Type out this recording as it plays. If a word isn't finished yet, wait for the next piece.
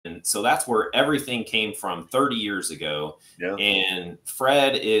And so that's where everything came from 30 years ago. Yeah. And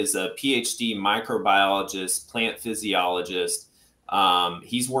Fred is a PhD microbiologist, plant physiologist.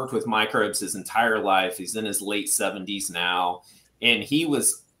 He's worked with microbes his entire life. He's in his late 70s now. And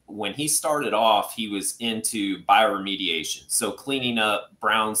when he started off, he was into bioremediation. So cleaning up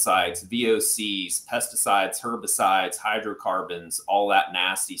brown sites, VOCs, pesticides, herbicides, hydrocarbons, all that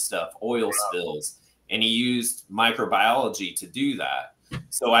nasty stuff, oil spills. And he used microbiology to do that.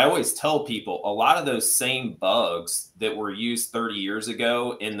 So I always tell people a lot of those same bugs that were used 30 years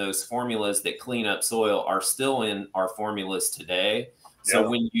ago in those formulas that clean up soil are still in our formulas today. So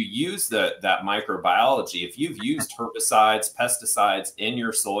when you use that microbiology, if you've used herbicides, pesticides in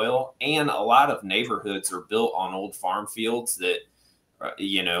your soil, and a lot of neighborhoods are built on old farm fields that,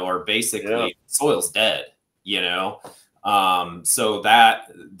 are basically soil's dead, so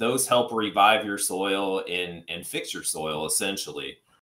that those help revive your soil and fix your soil essentially.